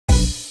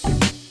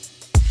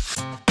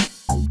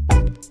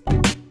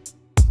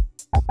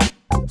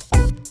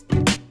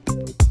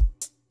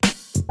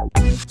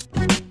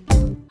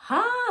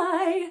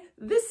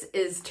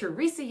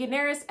Teresa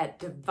Yanaros at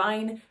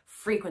Divine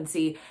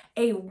Frequency.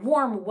 A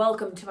warm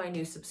welcome to my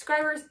new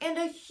subscribers and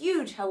a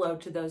huge hello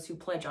to those who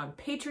pledge on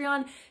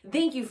Patreon.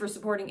 Thank you for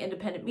supporting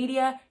independent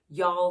media.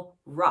 Y'all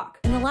rock.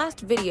 In the last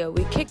video,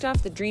 we kicked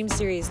off the dream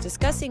series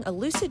discussing a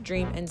lucid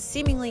dream and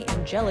seemingly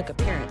angelic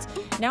appearance.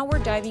 Now we're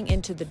diving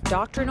into the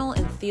doctrinal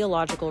and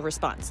theological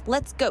response.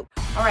 Let's go.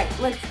 All right,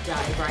 let's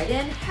dive right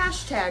in.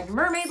 Hashtag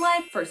mermaid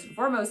life. First and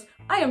foremost,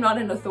 I am not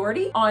an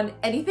authority on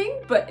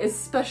anything, but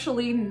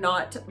especially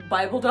not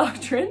Bible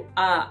doctrine.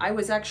 I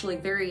was actually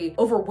very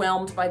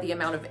overwhelmed by the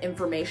amount of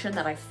information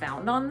that I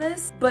found on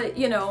this, but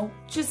you know,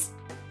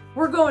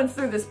 we're going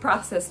through this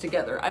process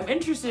together. I'm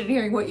interested in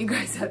hearing what you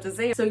guys have to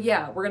say. So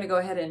yeah, we're gonna go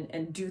ahead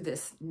and do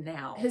this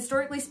now.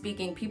 Historically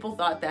speaking, people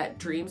thought that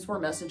dreams were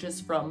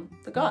messages from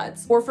the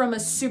gods or from a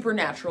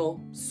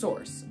supernatural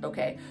source,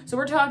 okay? So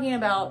we're talking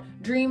about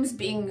dreams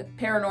being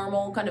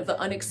paranormal, kind of the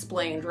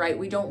unexplained, right?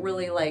 We don't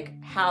really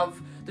have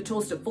the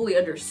tools to fully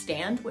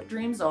understand what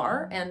dreams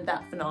are and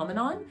that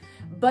phenomenon.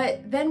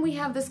 But then we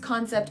have this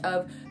concept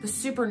of the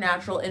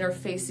supernatural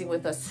interfacing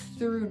with us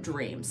through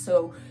dreams.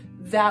 So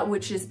that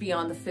which is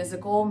beyond the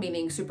physical,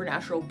 meaning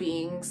supernatural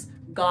beings,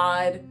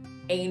 God,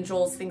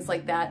 angels, things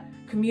like that,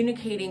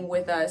 communicating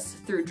with us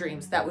through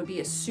dreams. That would be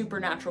a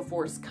supernatural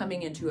force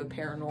coming into a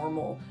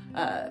paranormal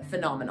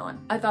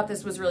phenomenon. I thought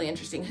this was really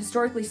interesting.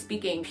 Historically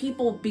speaking,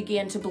 people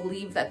began to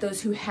believe that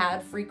those who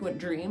had frequent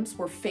dreams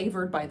were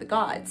favored by the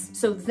gods.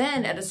 So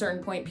then at a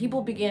certain point,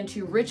 people began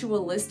to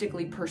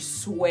ritualistically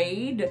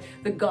persuade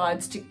the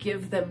gods to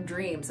give them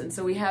dreams. And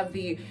so we have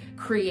the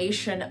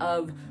creation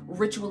of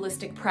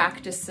ritualistic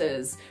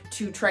practices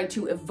to try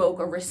to evoke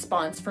a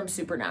response from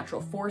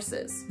supernatural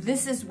forces.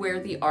 This is where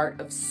the art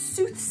of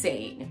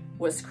soothsaying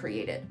was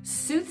created.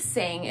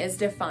 Soothsaying is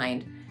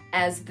defined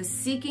as the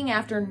seeking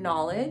after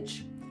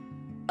knowledge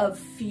of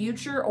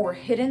future or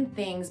hidden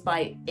things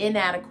by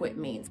inadequate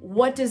means.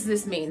 What does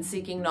this mean,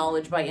 seeking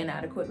knowledge by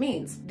inadequate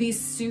means? These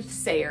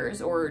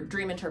soothsayers or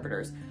dream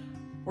interpreters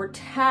were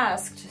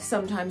tasked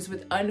sometimes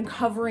with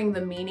uncovering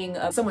the meaning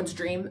of someone's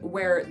dream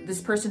where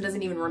this person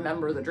doesn't even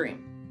remember the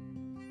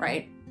dream,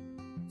 right?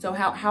 So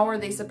how are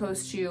they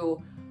supposed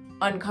to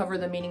uncover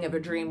the meaning of a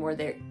dream where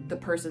the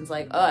person's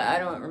like, oh, I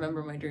don't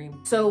remember my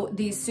dream? So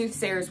these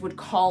soothsayers would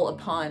call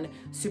upon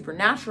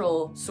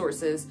supernatural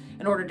sources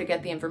in order to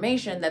get the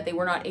information that they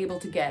were not able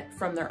to get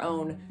from their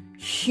own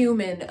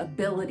human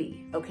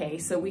ability, okay?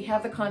 So we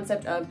have the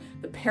concept of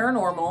the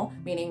paranormal,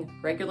 meaning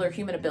regular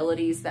human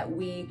abilities that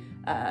we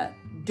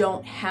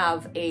don't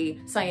have a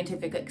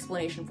scientific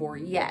explanation for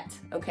yet,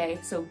 okay?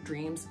 So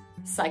dreams,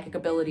 psychic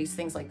abilities,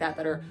 things like that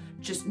are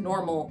just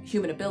normal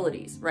human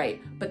abilities,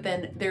 right? But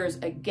then there's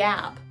a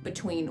gap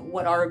between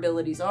what our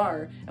abilities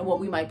are and what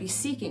we might be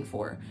seeking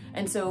for.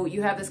 And so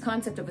you have this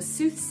concept of a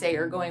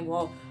soothsayer going,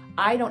 well,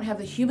 I don't have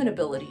the human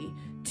ability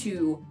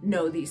to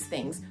know these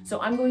things,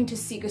 so I'm going to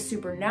seek a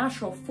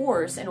supernatural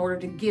force in order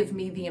to give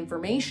me the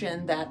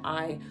information that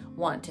I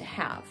want to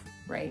have,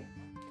 right?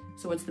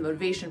 So what's the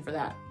motivation for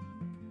that?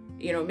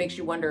 You know, it makes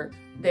you wonder,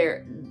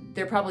 they're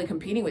probably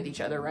competing with each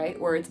other, right?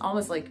 Or it's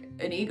almost like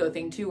an ego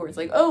thing too, where it's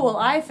like, oh, well,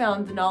 I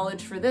found the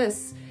knowledge for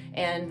this.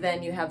 And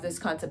then you have this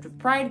concept of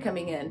pride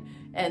coming in,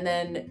 and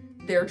then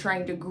they're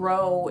trying to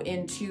grow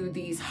into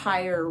these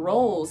higher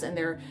roles, and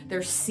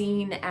they're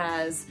seen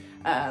as,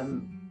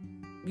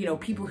 you know,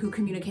 people who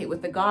communicate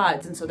with the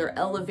gods, and so they're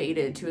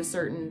elevated to a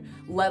certain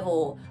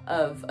level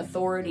of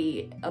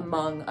authority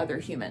among other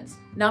humans.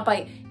 Not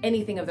by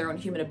anything of their own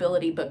human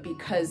ability, but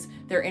because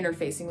they're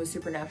interfacing with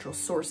supernatural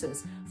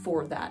sources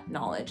for that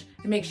knowledge.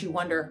 It makes you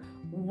wonder,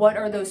 what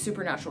are those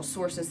supernatural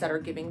sources that are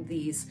giving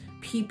these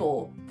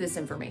people this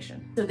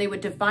information? So they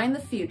would define the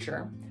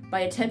future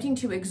by attempting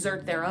to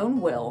exert their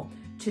own will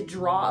to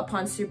draw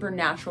upon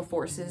supernatural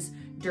forces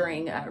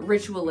during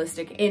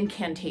ritualistic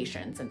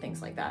incantations and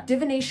things like that.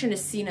 Divination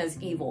is seen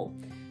as evil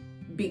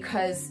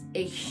because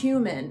a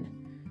human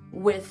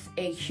with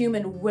a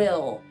human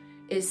will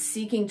is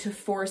seeking to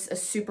force a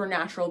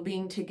supernatural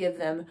being to give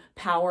them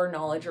power,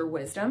 knowledge, or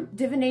wisdom.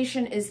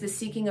 Divination is the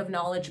seeking of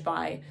knowledge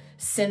by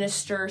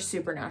sinister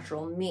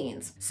supernatural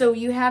means. So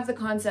you have the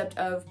concept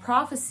of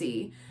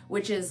prophecy,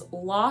 which is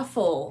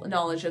lawful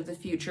knowledge of the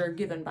future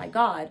given by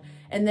God,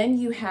 and then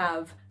you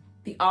have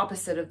the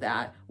opposite of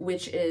that,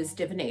 which is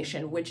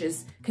divination, which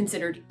is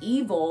considered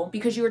evil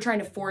because you are trying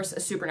to force a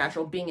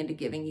supernatural being into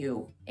giving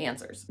you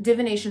answers.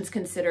 Divination is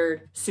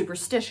considered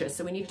superstitious,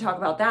 so we need to talk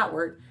about that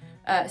word.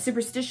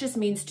 Superstitious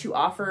means to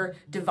offer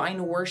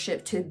divine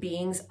worship to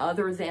beings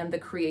other than the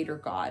creator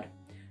God.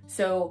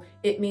 So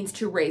it means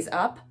to raise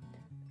up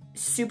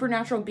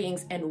supernatural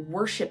beings and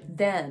worship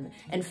them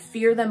and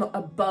fear them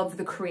above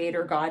the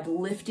creator God,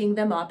 lifting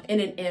them up in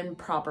an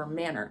improper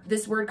manner.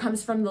 This word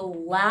comes from the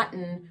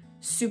Latin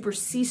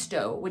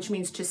supersisto, which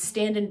means to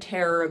stand in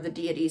terror of the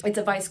deities. It's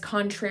a vice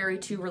contrary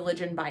to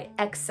religion by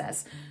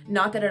excess.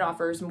 Not that it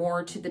offers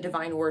more to the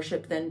divine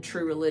worship than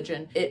true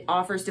religion. It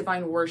offers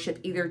divine worship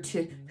either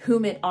to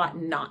whom it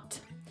ought not.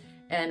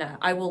 And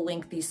I will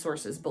link these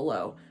sources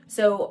below.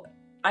 So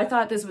I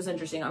thought this was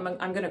interesting. I'm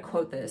going to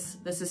quote this.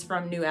 This is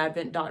from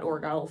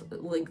newadvent.org. I'll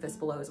link this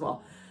below as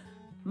well.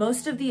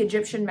 Most of the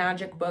Egyptian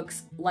magic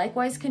books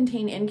likewise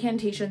contain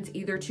incantations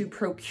either to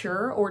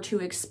procure or to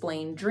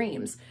explain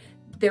dreams.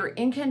 Their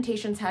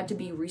incantations had to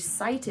be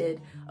recited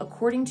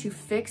according to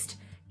fixed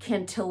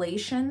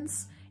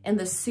cantillations, and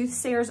the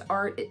soothsayer's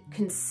art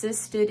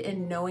consisted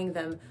in knowing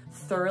them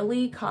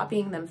thoroughly,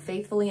 copying them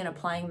faithfully, and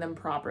applying them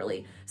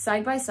properly.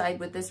 Side by side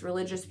with this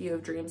religious view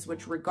of dreams,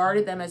 which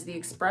regarded them as the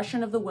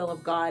expression of the will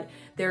of God,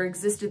 there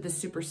existed the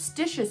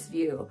superstitious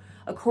view,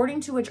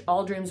 according to which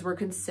all dreams were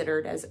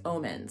considered as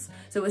omens.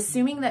 So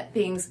assuming that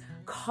things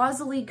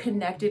causally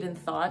connected in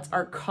thoughts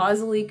are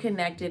causally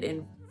connected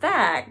in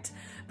fact,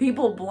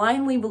 people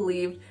blindly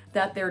believed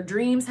that their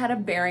dreams had a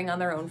bearing on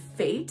their own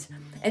fate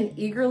and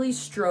eagerly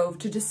strove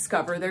to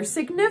discover their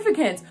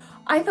significance.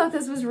 I thought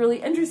this was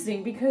really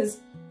interesting because,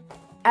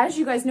 as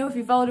you guys know, if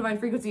you follow Divine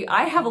Frequency,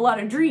 I have a lot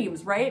of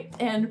dreams, right?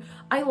 And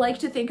I like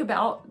to think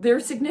about their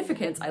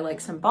significance. I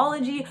like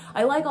symbology.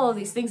 I like all of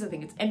these things. I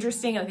think it's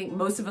interesting. I think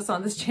most of us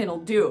on this channel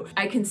do.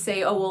 I can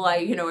say, oh, well,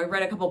 I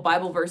read a couple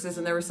Bible verses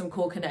and there were some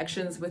cool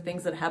connections with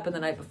things that happened the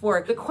night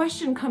before. The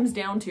question comes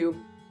down to,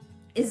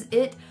 is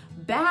it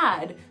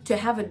bad to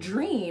have a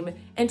dream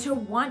and to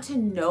want to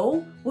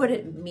know what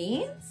it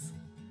means?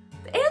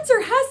 The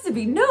answer has to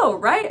be no,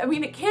 right? I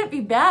mean, it can't be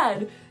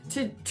bad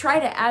to try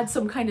to add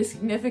some kind of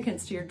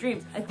significance to your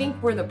dreams. I think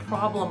where the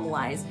problem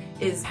lies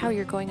is how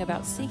you're going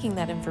about seeking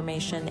that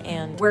information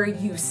and where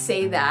you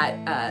say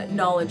that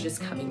knowledge is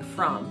coming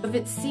from. If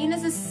it's seen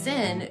as a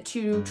sin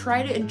to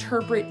try to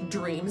interpret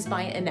dreams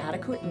by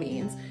inadequate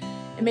means,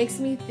 it makes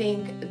me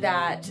think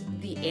that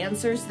the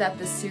answers that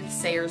the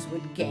soothsayers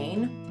would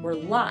gain were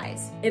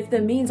lies. If the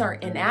means are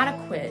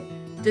inadequate,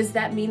 does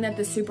that mean that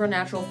the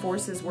supernatural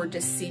forces were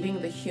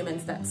deceiving the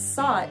humans that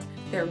sought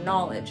their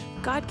knowledge?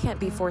 God can't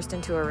be forced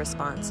into a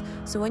response.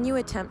 So when you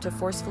attempt to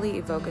forcefully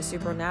evoke a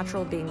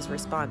supernatural being's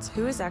response,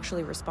 who is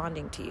actually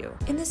responding to you?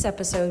 In this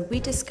episode, we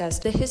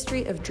discussed the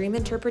history of dream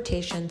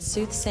interpretation,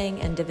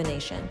 soothsaying, and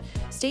divination.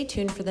 Stay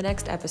tuned for the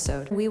next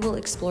episode. We will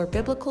explore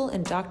biblical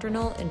and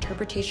doctrinal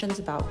interpretations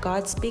about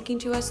God speaking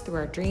to us through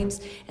our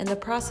dreams and the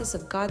process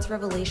of God's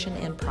revelation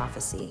and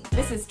prophecy.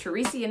 This is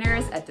Teresa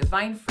Yanaros at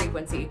Divine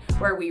Frequency,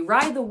 where we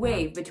ride the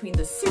wave between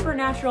the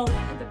supernatural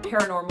and the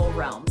paranormal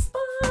realms.